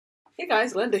Hey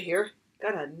guys, Linda here.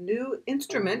 Got a new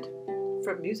instrument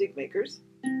from Music Makers.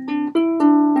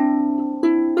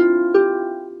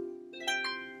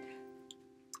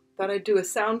 Thought I'd do a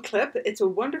sound clip. It's a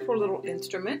wonderful little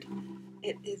instrument.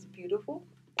 It is beautiful.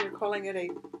 They're calling it a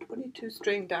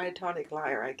 22-string diatonic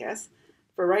lyre, I guess.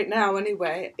 For right now,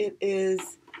 anyway. It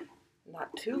is not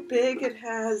too big. It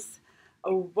has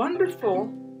a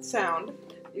wonderful sound.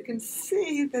 You can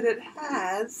see that it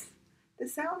has the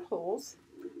sound holes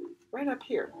right up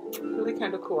here. Really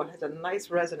kind of cool. It has a nice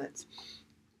resonance.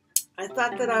 I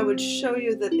thought that I would show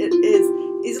you that it is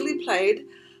easily played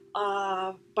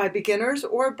by beginners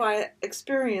or by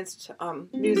experienced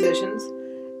musicians.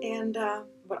 And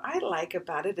what I like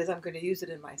about it is I'm going to use it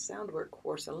in my sound work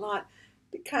course a lot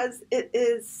because it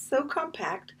is so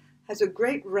compact, has a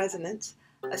great resonance,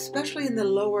 especially in the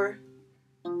lower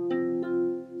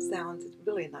sounds. It's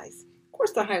really nice. Of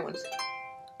course, the high ones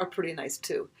are pretty nice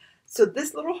too. So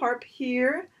this little harp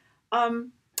here has,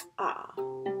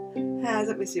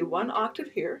 let me see, one octave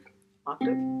here, octave,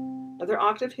 another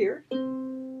octave here,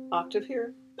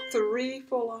 3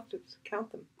 full octaves,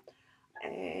 count them.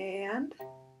 And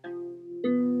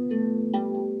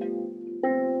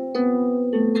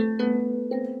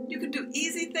you can do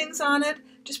easy things on it.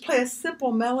 Just play a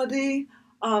simple melody.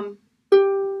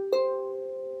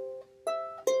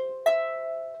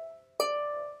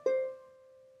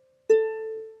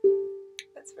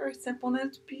 That's very simple and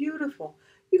it's beautiful.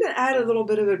 You can add a little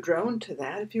bit of a drone to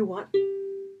that if you want. See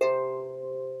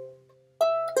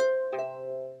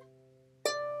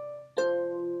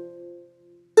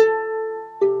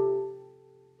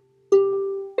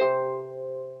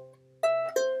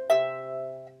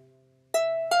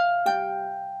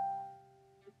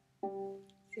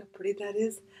how pretty that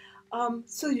is?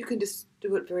 So you can just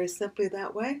do it very simply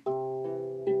that way.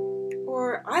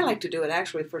 Or I like to do it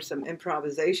actually for some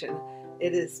improvisation.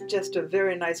 It is just a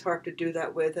very nice harp to do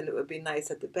that with, and it would be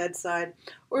nice at the bedside,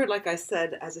 or like I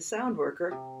said, as a sound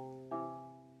worker.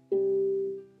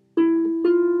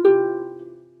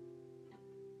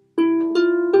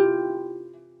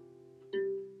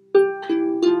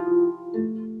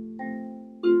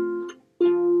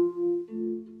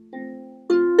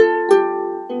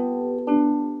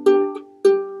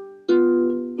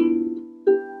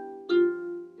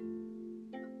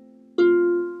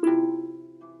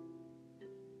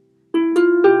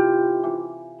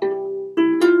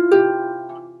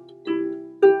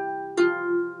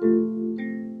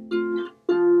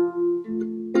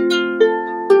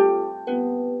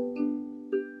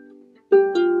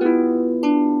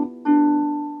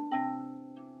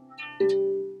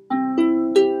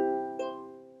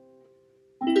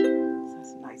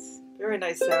 That's nice, very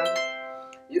nice sound.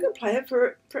 You can play it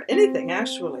for anything,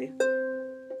 actually.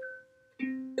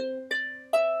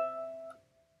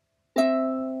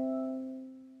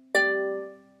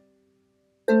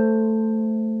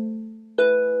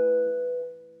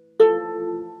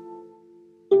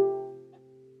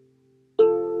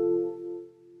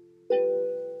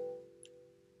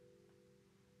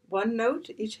 One note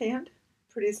each hand,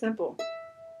 pretty simple.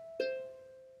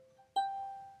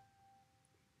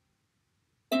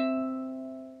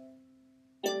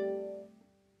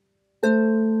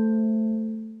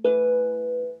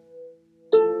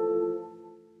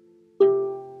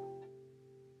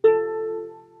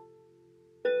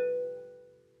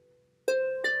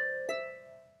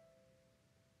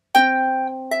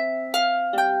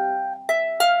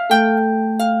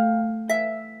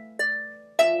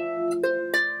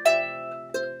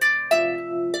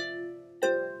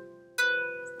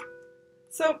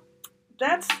 So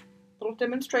that's a little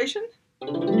demonstration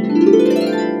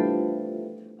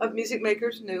of Music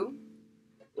Maker's new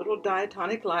little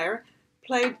diatonic lyre,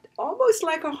 played almost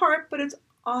like a harp, but it's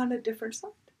on a different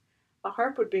side. A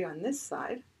harp would be on this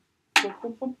side, boom,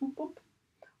 boom, boom, boom, boom,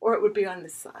 or it would be on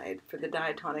this side for the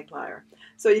diatonic lyre.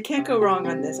 So you can't go wrong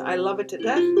on this. I love it to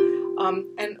death.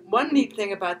 And one neat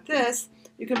thing about this,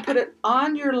 you can put it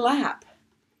on your lap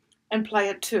and play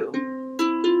it too.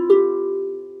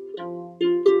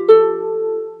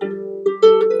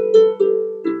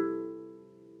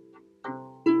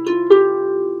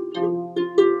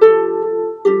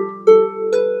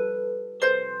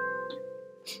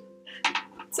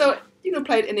 So you can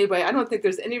play it anyway. I don't think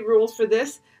there's any rules for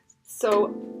this.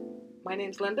 So my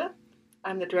name's Linda.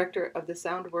 I'm the director of the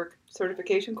Soundwork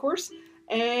certification course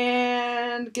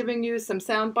and giving you some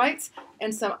sound bites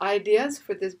and some ideas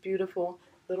for this beautiful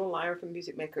little lyre from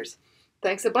Music Makers.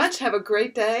 Thanks a bunch. Have a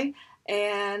great day.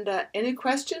 And any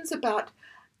questions about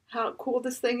how cool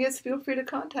this thing is, feel free to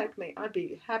contact me. I'd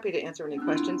be happy to answer any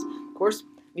questions. Of course,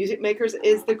 Music Makers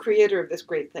is the creator of this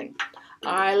great thing.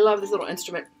 I love this little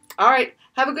instrument. All right.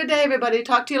 Have a good day, everybody.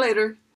 Talk to you later.